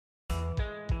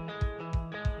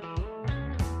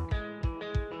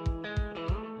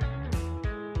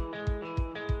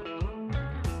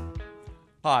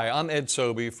Hi, I'm Ed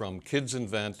Sobey from Kids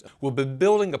Invent. We've been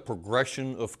building a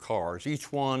progression of cars.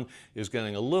 Each one is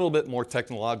getting a little bit more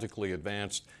technologically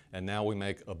advanced, and now we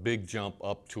make a big jump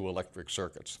up to electric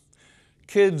circuits.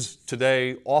 Kids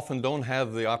today often don't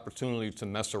have the opportunity to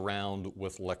mess around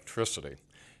with electricity.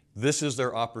 This is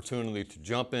their opportunity to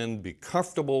jump in, be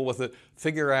comfortable with it,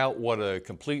 figure out what a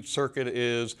complete circuit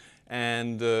is,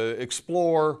 and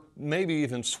explore maybe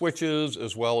even switches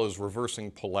as well as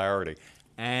reversing polarity.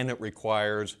 And it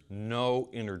requires no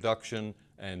introduction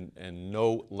and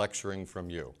no lecturing from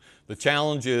you. The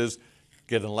challenge is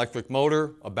get an electric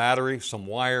motor, a battery, some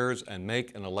wires, and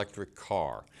make an electric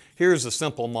car. Here's a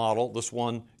simple model. This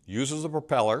one uses a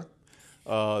propeller.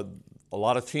 A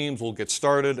lot of teams will get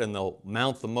started and they'll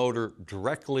mount the motor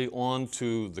directly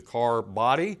onto the car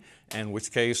body, in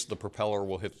which case the propeller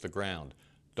will hit the ground.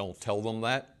 Don't tell them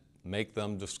that. Make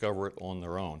them discover it on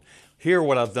their own. Here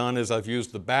what I've done is I've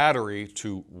used the battery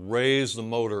to raise the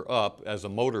motor up as a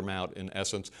motor mount in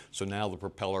essence, so now the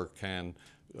propeller can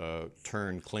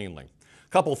turn cleanly.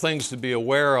 A couple things to be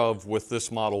aware of with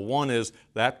this model. One is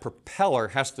that propeller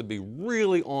has to be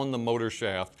really on the motor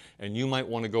shaft, and you might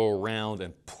want to go around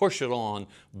and push it on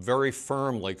very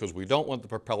firmly because we don't want the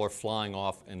propeller flying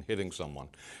off and hitting someone.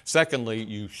 Secondly,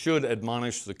 you should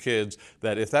admonish the kids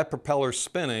that if that propeller's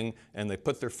spinning and they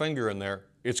put their finger in there,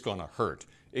 it's going to hurt.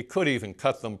 It could even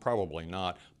cut them, probably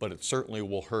not, but it certainly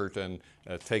will hurt and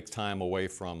take time away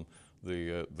from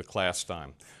the class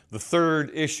time. The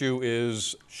third issue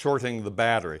is shorting the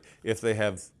battery. If they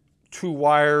have two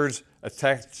wires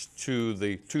attached to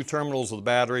the two terminals of the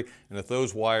battery, and if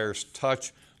those wires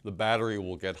touch, the battery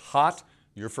will get hot.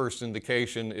 Your first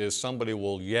indication is somebody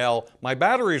will yell, "My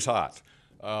battery's hot,"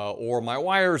 or "My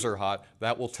wires are hot."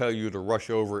 That will tell you to rush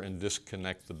over and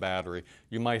disconnect the battery.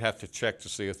 You might have to check to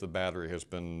see if the battery has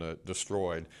been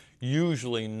destroyed.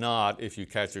 Usually not if you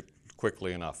catch it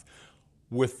quickly enough.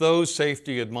 With those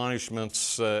safety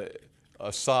admonishments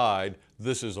aside,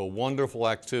 this is a wonderful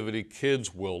activity.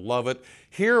 Kids will love it.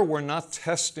 Here we're not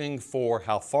testing for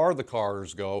how far the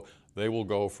cars go. They will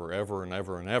go forever and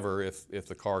ever and ever if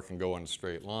the car can go in a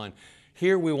straight line.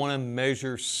 Here we want to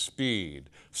measure speed.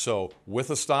 So with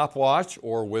a stopwatch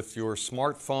or with your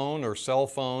smartphone or cell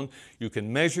phone, you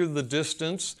can measure the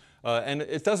distance, and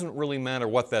it doesn't really matter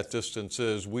what that distance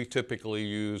is. We typically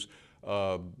use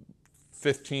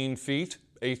 15 feet,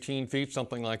 18 feet,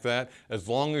 something like that. As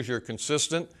long as you're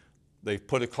consistent, they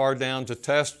put a car down to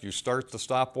test, you start the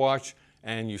stopwatch,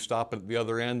 and you stop at the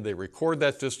other end. They record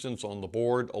that distance on the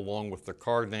board along with the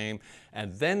car name,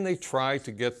 and then they try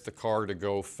to get the car to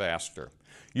go faster.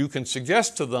 You can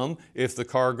suggest to them, if the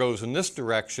car goes in this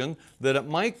direction, that it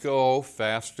might go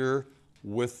faster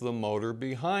with the motor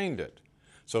behind it.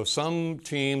 So some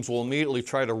teams will immediately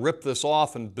try to rip this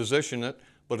off and position it,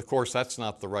 but of course that's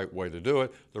not the right way to do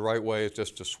it. The right way is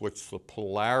just to switch the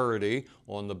polarity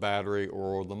on the battery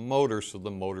or the motor so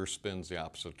the motor spins the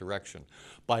opposite direction.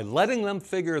 By letting them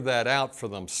figure that out for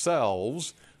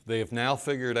themselves, they have now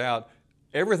figured out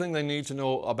everything they need to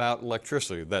know about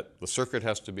electricity, that the circuit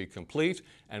has to be complete,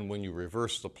 and when you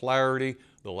reverse the polarity,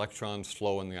 the electrons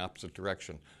flow in the opposite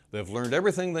direction. They've learned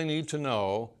everything they need to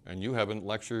know, and you haven't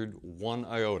lectured one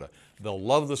iota. They'll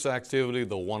love this activity.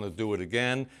 They'll want to do it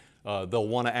again. They'll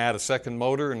want to add a second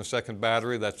motor and a second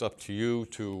battery. That's up to you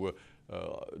to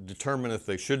determine if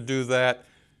they should do that.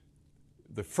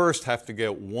 They first have to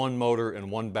get one motor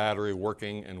and one battery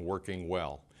working and working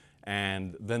well.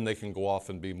 And then they can go off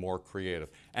and be more creative.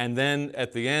 And then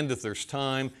at the end, if there's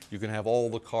time, you can have all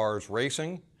the cars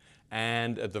racing.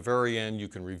 And at the very end, you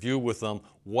can review with them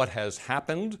what has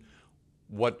happened,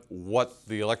 what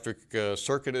the electric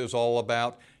circuit is all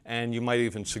about, and you might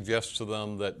even suggest to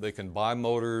them that they can buy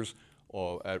motors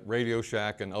at Radio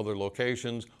Shack and other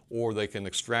locations, or they can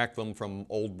extract them from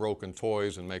old broken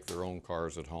toys and make their own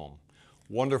cars at home.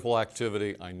 Wonderful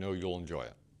activity. I know you'll enjoy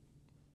it.